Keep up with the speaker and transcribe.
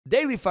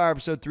Daily Fire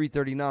episode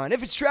 339.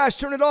 If it's trash,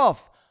 turn it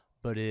off.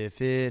 But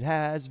if it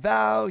has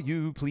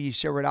value, please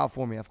share it out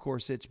for me. Of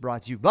course, it's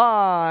brought to you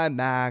by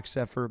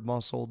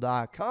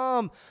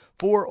MaxEffortMuscle.com.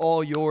 For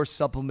all your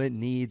supplement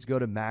needs, go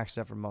to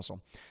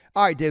MaxEffortMuscle.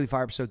 All right, Daily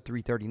Fire episode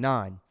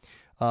 339.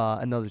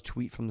 Another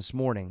tweet from this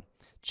morning.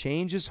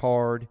 Change is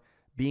hard.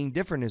 Being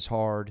different is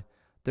hard.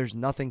 There's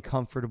nothing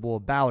comfortable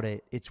about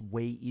it. It's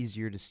way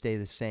easier to stay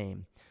the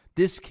same.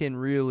 This can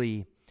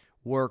really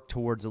work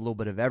towards a little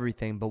bit of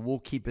everything, but we'll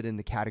keep it in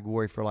the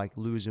category for like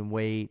losing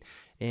weight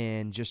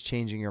and just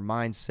changing your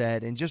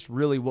mindset and just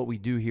really what we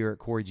do here at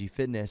Cory G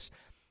Fitness.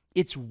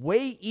 It's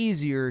way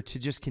easier to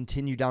just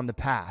continue down the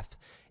path.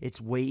 It's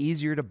way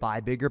easier to buy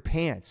bigger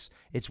pants.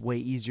 It's way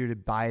easier to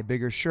buy a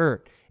bigger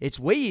shirt. It's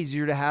way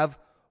easier to have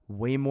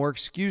way more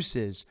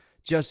excuses.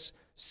 Just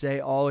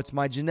say, oh, it's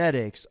my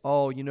genetics.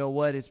 Oh, you know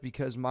what? It's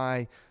because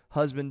my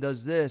husband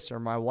does this or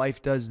my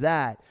wife does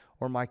that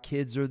or my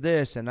kids are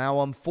this and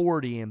now I'm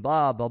 40 and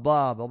blah, blah,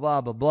 blah, blah,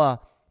 blah, blah, blah.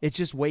 It's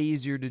just way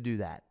easier to do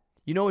that.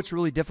 You know what's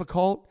really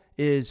difficult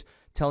is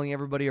telling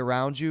everybody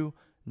around you,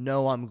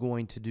 no, I'm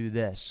going to do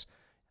this.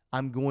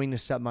 I'm going to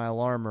set my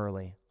alarm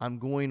early. I'm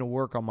going to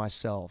work on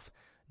myself.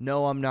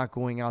 No, I'm not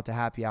going out to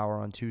happy hour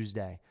on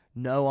Tuesday.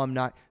 No, I'm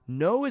not.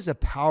 No is a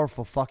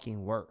powerful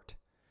fucking word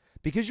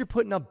because you're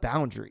putting up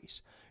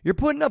boundaries. You're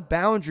putting up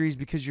boundaries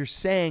because you're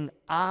saying,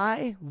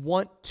 I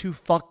want to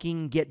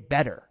fucking get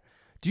better.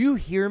 Do you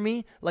hear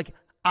me? Like,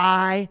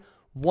 I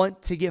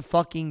want to get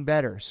fucking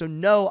better. So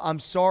no, I'm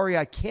sorry,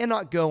 I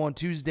cannot go on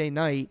Tuesday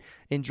night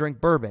and drink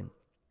bourbon.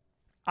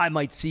 I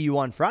might see you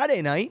on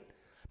Friday night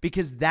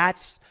because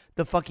that's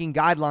the fucking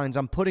guidelines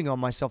I'm putting on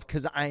myself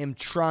because I am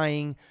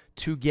trying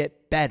to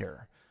get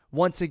better.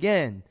 Once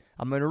again,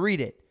 I'm going to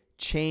read it.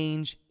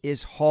 Change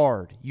is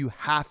hard. You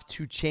have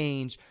to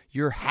change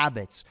your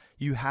habits.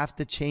 You have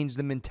to change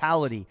the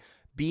mentality.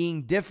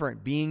 Being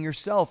different, being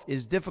yourself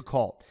is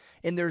difficult.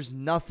 And there's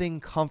nothing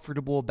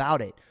comfortable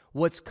about it.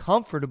 What's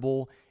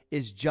comfortable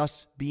is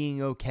just being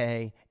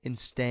okay and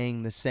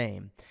staying the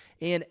same.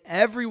 And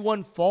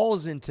everyone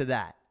falls into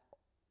that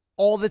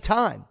all the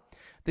time.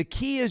 The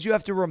key is you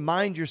have to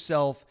remind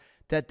yourself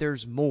that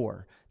there's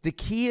more. The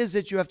key is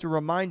that you have to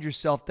remind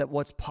yourself that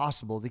what's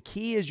possible. The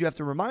key is you have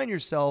to remind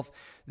yourself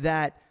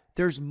that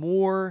there's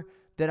more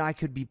that I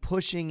could be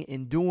pushing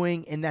and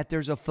doing and that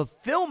there's a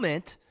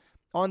fulfillment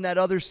on that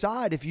other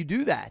side if you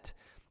do that.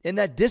 And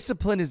that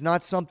discipline is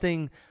not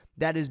something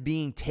that is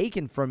being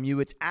taken from you.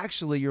 It's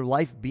actually your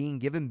life being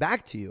given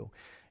back to you.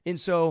 And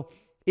so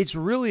it's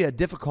really a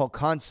difficult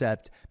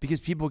concept because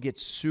people get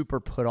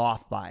super put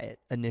off by it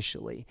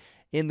initially.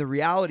 And the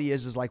reality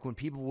is like when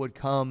people would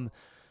come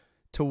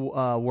to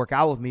work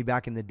out with me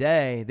back in the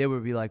day, they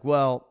would be like,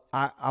 well,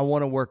 I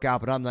want to work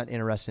out, but I'm not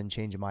interested in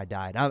changing my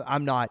diet.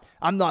 I'm not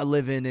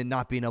living and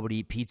not being able to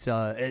eat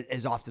pizza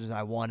as often as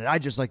I wanted. I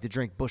just like to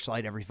drink Busch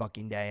Light every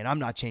fucking day, and I'm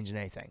not changing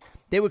anything.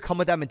 They would come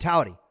with that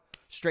mentality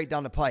straight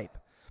down the pipe.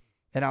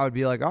 And I would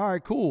be like, all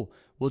right, cool.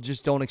 Well,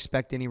 just don't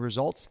expect any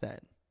results then.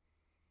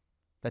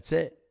 That's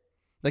it.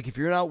 Like if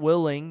you're not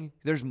willing,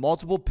 there's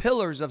multiple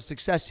pillars of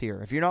success here.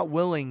 If you're not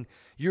willing,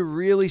 you're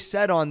really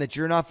set on that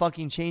you're not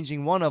fucking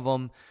changing one of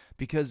them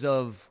because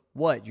of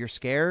what? You're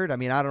scared? I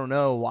mean, I don't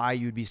know why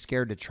you'd be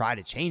scared to try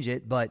to change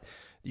it, but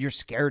you're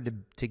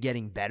scared to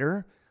getting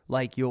better.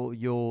 Like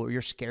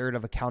you're scared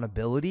of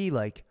accountability.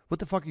 Like what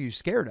the fuck are you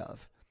scared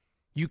of?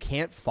 You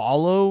can't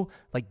follow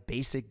like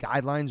basic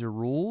guidelines or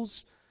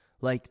rules.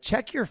 Like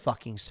check your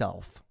fucking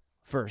self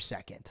for a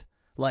second.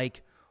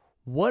 Like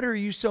what are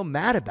you so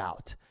mad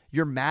about?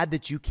 You're mad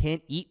that you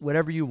can't eat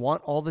whatever you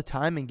want all the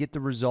time and get the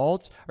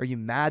results? Are you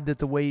mad that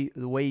the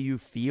way you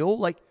feel?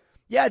 Like,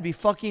 yeah, it'd be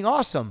fucking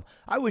awesome.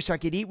 I wish I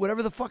could eat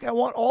whatever the fuck I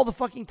want all the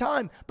fucking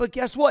time. But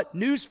guess what?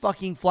 News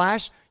fucking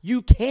flash,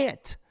 you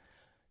can't.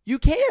 You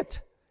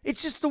can't.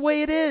 It's just the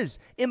way it is.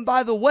 And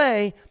by the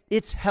way,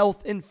 it's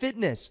health and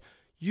fitness.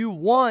 You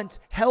want,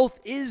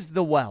 health is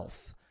the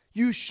wealth.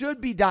 You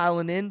should be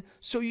dialing in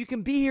so you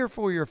can be here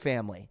for your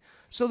family.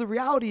 So the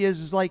reality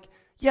is like,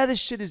 yeah, this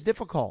shit is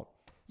difficult.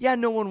 Yeah,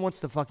 no one wants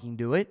to fucking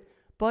do it,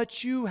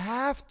 but you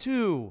have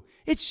to.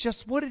 It's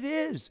just what it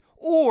is.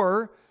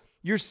 Or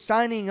you're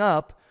signing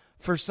up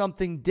for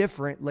something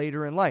different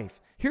later in life.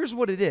 Here's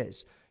what it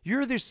is.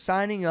 You're either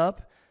signing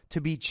up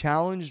to be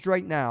challenged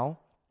right now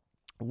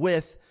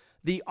with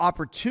the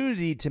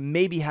opportunity to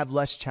maybe have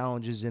less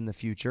challenges in the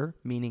future,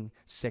 meaning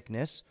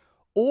sickness,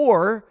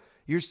 or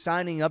you're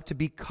signing up to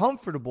be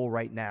comfortable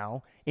right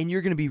now and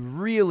you're going to be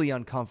really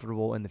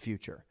uncomfortable in the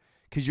future.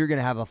 Because you're going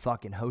to have a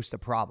fucking host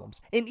of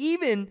problems. And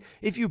even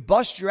if you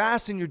bust your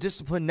ass in your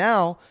discipline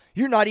now,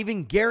 you're not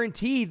even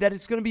guaranteed that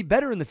it's going to be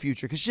better in the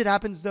future because shit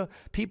happens to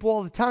people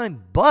all the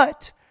time.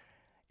 But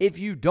if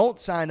you don't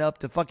sign up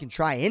to fucking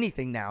try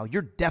anything now,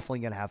 you're definitely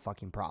going to have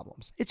fucking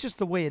problems. It's just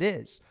the way it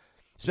is,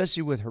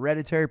 especially with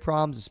hereditary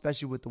problems,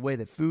 especially with the way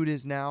that food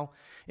is now.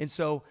 And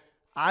so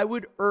I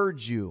would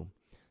urge you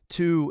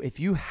to, if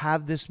you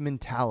have this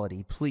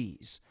mentality,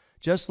 please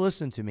just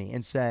listen to me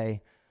and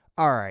say,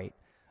 all right,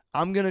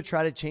 I'm going to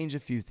try to change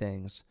a few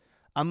things.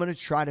 I'm going to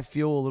try to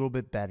feel a little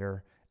bit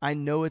better. I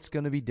know it's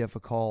going to be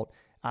difficult.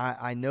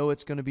 I know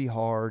it's going to be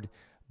hard,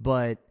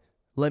 but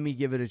let me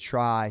give it a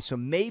try. So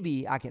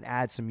maybe I can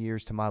add some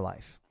years to my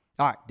life.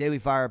 All right, Daily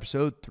Fire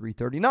episode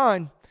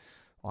 339.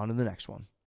 On to the next one.